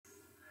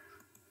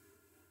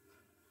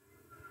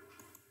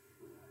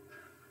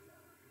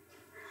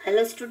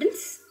Hello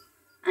students,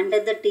 under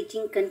the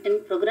teaching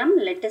content program,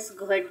 let us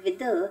go ahead with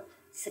the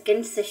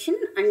second session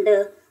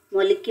under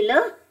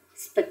molecular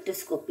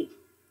spectroscopy.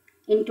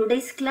 In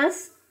today's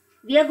class,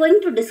 we are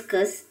going to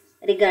discuss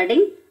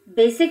regarding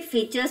basic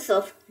features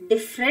of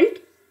different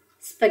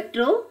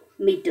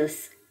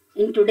spectrometers.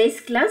 In today's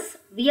class,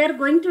 we are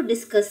going to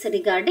discuss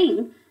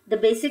regarding the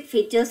basic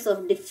features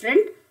of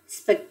different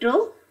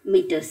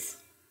spectrometers.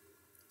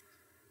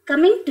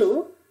 Coming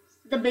to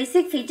the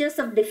basic features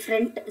of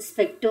different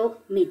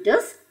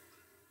spectrometers.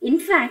 In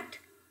fact,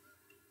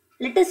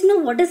 let us know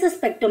what is a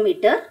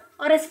spectrometer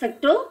or a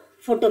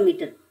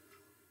spectrophotometer.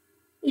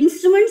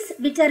 Instruments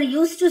which are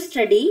used to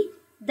study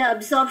the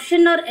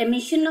absorption or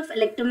emission of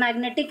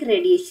electromagnetic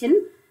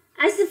radiation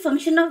as a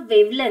function of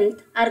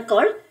wavelength are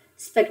called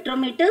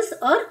spectrometers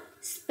or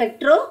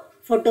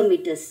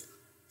spectrophotometers.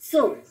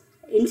 So,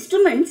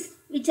 instruments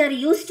which are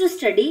used to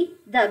study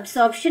the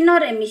absorption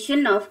or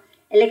emission of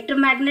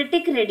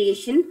electromagnetic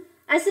radiation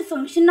as a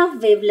function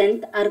of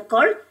wavelength are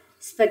called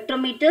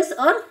spectrometers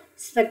or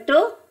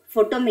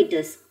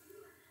spectrophotometers.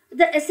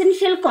 The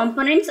essential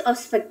components of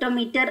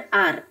spectrometer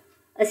are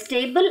a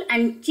stable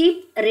and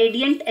cheap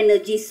radiant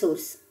energy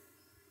source,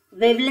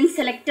 wavelength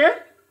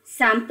selector,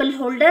 sample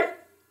holder,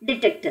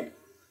 detector.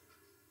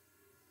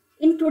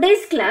 In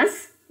today's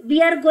class,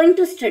 we are going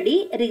to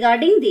study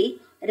regarding the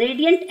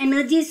radiant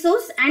energy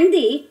source and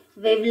the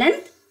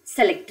wavelength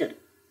selector.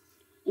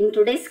 In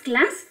today's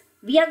class,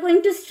 we are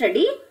going to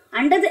study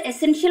under the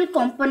essential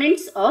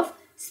components of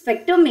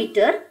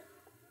spectrometer.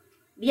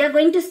 We are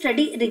going to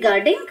study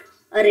regarding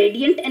a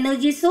radiant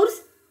energy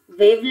source,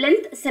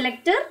 wavelength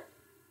selector,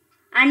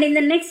 and in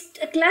the next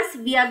class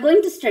we are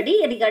going to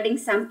study regarding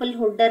sample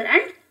holder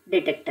and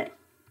detector.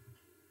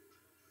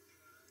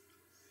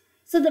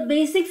 So the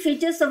basic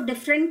features of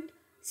different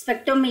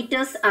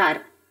spectrometers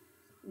are,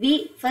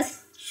 we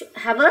first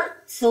have a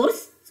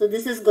source. So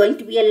this is going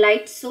to be a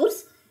light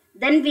source.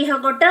 Then we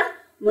have got a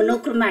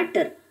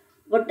monochromator.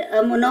 What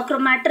a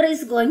monochromator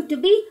is going to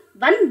be?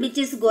 One which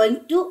is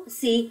going to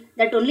see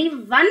that only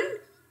one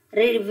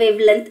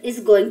wavelength is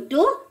going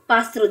to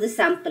pass through the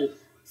sample.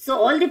 So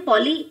all the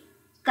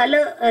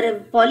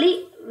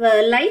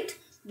light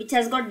which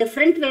has got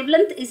different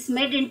wavelength is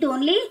made into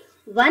only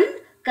one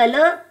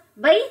color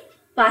by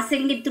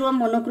passing it through a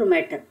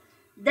monochromator.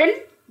 Then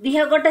we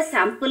have got a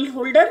sample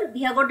holder,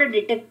 we have got a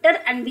detector,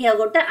 and we have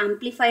got an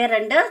amplifier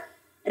and a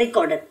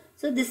recorder.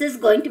 So this is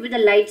going to be the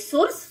light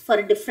source.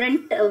 For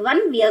different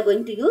one, we are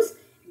going to use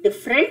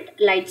different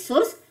light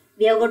source.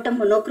 We have got a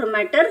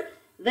monochromator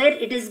where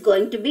it is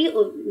going to be,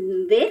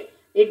 where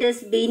it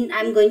is been,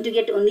 I am going to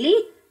get only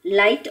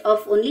light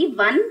of only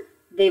one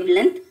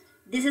wavelength.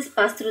 This is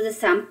passed through the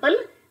sample.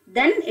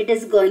 Then it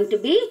is going to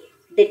be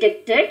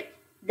detected.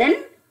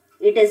 Then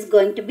it is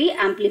going to be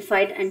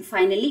amplified and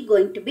finally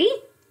going to be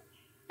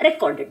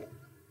recorded.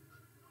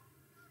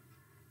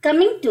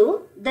 Coming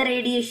to the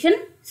radiation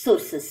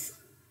sources.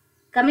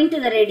 Coming to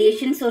the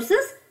radiation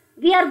sources,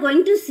 we are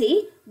going to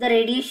see the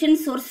radiation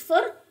source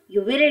for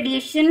UV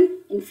radiation,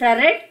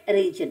 infrared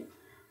radiation.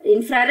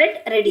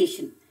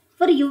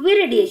 For UV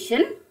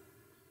radiation,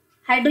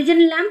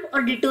 hydrogen lamp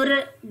or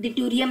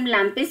deuterium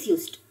lamp is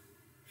used.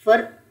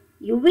 For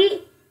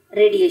UV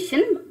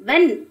radiation,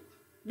 when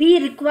we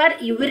require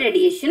UV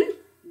radiation,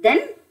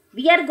 then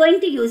we are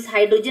going to use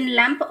hydrogen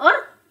lamp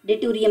or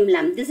deuterium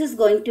lamp. This is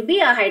going to be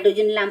a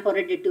hydrogen lamp or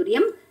a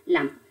deuterium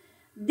lamp.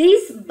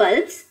 These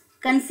bulbs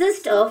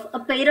consist of a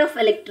pair of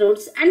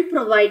electrodes and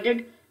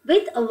provided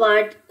with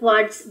a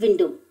quartz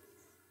window.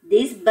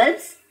 These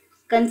bulbs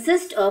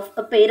consist of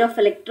a pair of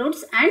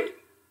electrodes and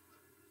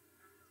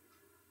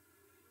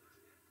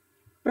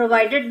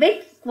provided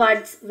with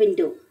quartz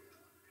window.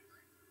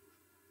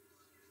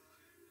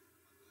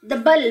 The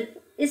bulb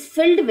is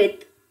filled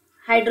with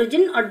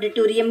hydrogen or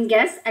deuterium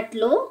gas at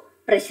low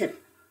pressure.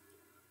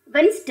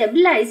 When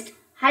stabilized,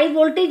 high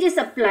voltage is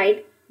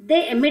applied,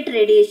 they emit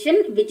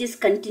radiation which is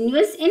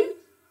continuous in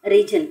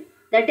region,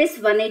 that is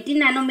 180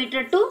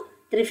 nanometer to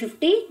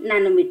 350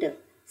 nanometer.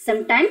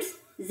 Sometimes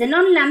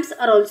xenon lamps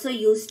are also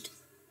used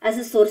as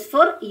a source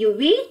for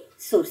UV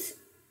source.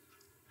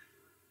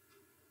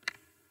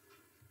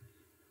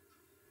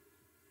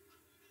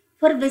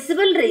 For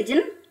visible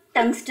region,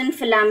 tungsten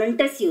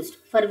filament is used.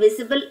 For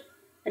visible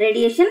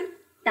radiation,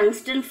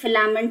 tungsten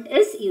filament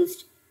is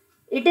used.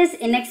 It is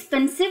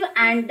inexpensive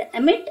and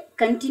emit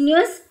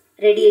continuous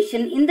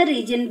radiation in the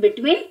region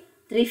between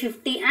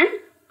 350 and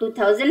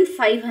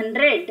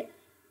 2500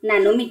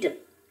 nanometer.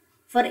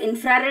 For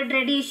infrared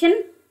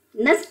radiation,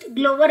 nest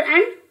glower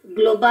and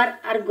glowbar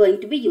are going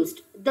to be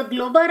used. The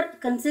glowbar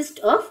consists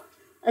of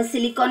a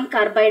silicon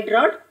carbide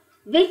rod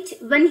which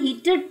when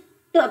heated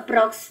to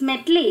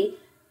approximately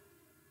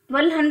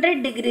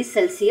 1200 degrees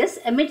Celsius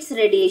emits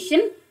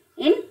radiation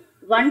in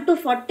 1 to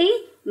 40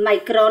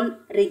 micron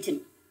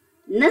region.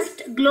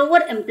 Nest glower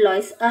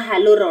employs a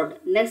halo rod.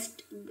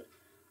 Nest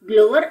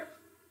glower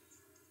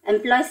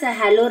employs a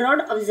halo rod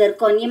of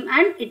zirconium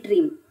and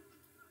yttrium.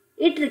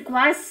 It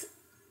requires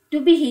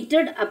to be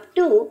heated up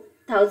to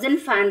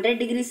 1500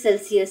 degrees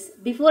Celsius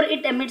before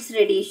it emits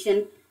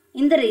radiation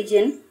in the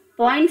region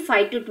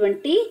 0.5 to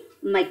 20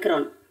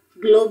 micron.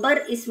 Glober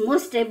is more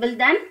stable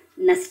than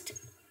Nust.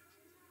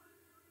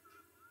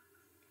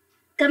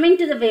 Coming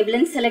to the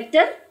wavelength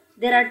selector,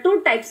 there are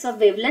two types of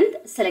wavelength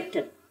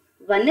selector.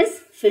 One is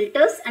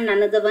filters and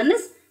another one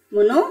is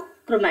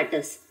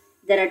monochromators.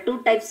 There are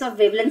two types of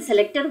wavelength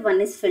selector.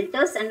 One is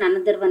filters and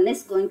another one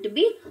is going to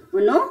be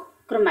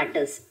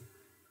monochromators.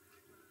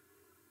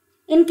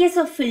 In case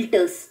of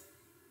filters,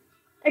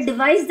 a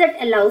device that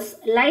allows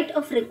light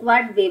of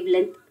required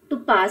wavelength to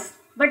pass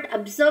but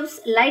absorbs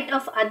light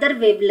of other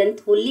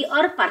wavelength wholly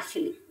or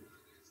partially.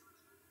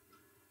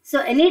 So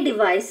any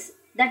device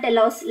that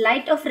allows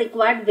light of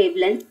required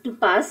wavelength to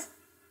pass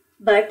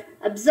but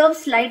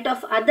absorbs light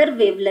of other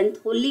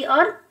wavelength wholly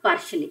or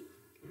partially.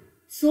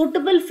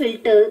 Suitable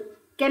filter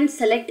can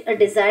select a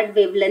desired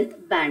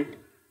wavelength band.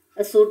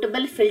 A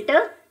suitable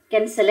filter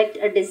can select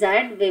a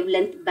desired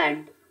wavelength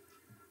band.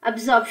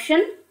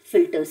 Absorption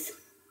filters.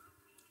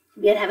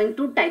 We are having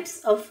two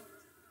types of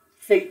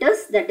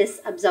filters, that is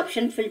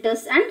absorption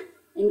filters and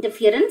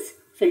interference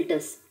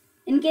filters.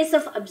 In case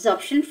of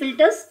absorption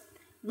filters,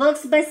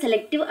 works by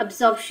selective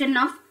absorption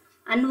of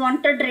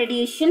unwanted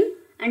radiation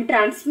and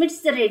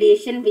transmits the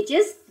radiation which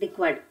is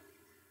required.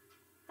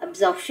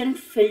 Absorption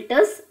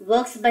filters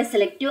works by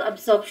selective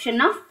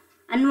absorption of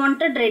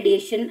unwanted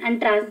radiation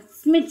and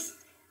transmits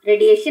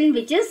radiation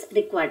which is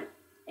required.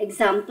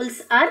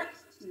 Examples are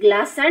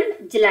glass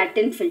and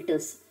gelatin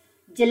filters.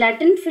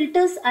 Gelatin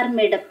filters are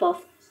made up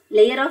of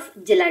layer of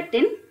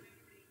gelatin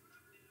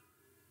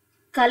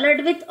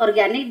colored with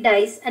organic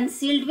dyes and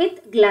sealed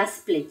with glass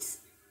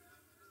plates.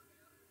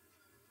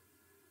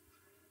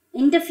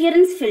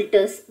 Interference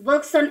filters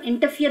works on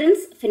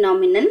interference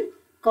phenomenon,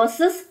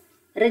 causes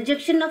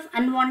rejection of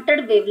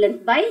unwanted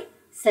wavelength by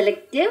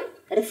selective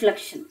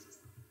reflection.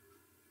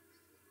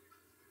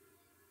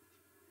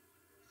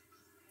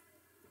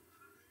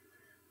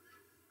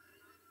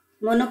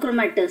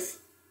 Monochromators.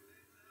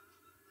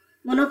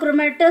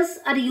 Monochromators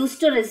are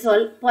used to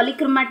resolve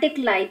polychromatic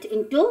light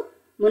into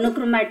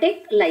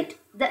monochromatic light.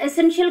 The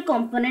essential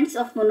components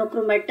of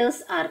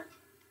monochromators are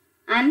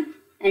an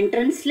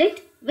entrance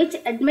slit which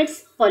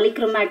admits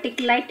polychromatic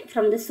light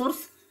from the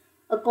source,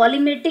 a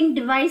collimating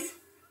device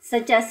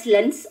such as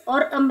lens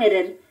or a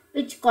mirror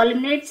which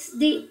collimates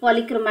the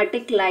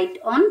polychromatic light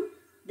on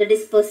the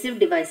dispersive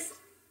device,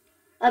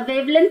 a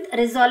wavelength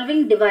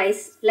resolving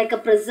device like a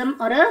prism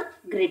or a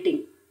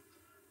grating,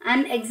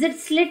 an exit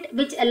slit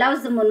which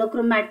allows the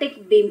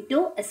monochromatic beam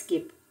to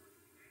escape.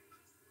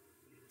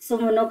 So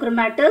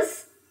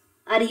monochromators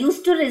are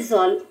used to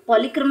resolve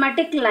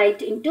polychromatic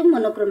light into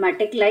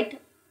monochromatic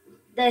light.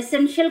 The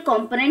essential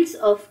components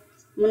of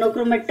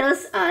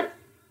monochromators are,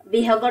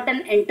 we have got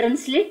an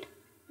entrance slit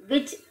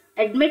which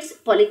admits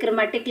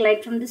polychromatic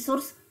light from the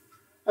source,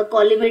 a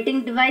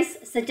collimating device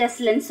such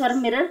as lens or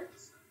mirror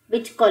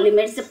which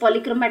collimates the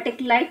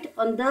polychromatic light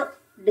on the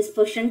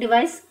dispersion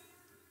device,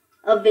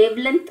 a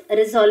wavelength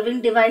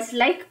resolving device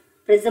like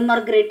prism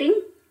or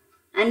grating,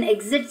 an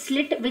exit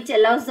slit which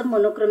allows the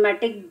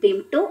monochromatic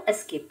beam to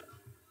escape.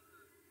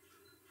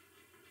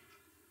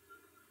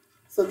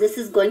 So this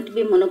is going to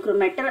be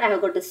monochromator. I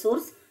have got a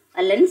source,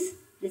 a lens.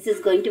 This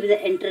is going to be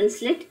the entrance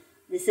slit.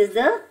 This is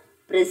the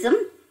prism.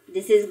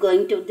 This is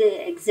going to be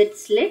the exit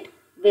slit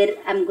where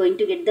I am going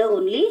to get the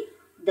only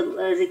the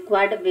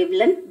required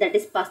wavelength that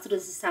is passed through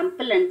the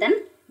sample and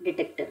then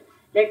detector.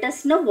 Let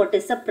us know what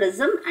is a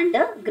prism and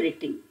a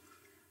grating.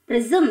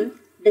 Prism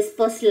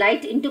disperses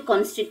light into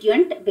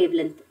constituent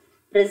wavelength.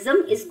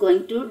 Prism is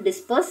going to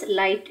disperse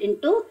light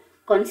into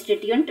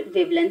constituent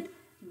wavelength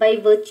by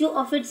virtue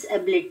of its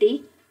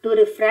ability to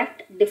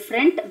refract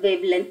different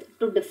wavelength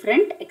to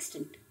different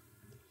extent.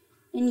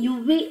 In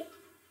UV,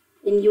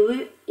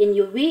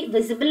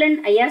 visible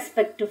and IR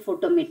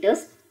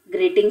spectrophotometers,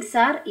 gratings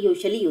are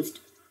usually used.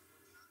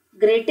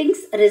 Gratings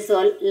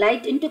resolve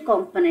light into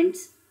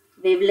components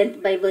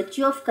wavelength by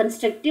virtue of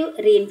constructive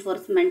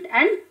reinforcement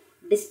and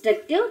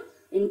destructive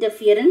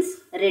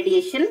interference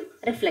radiation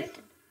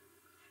reflected.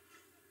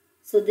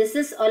 So this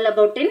is all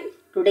about in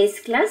today's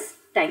class.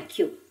 Thank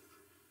you.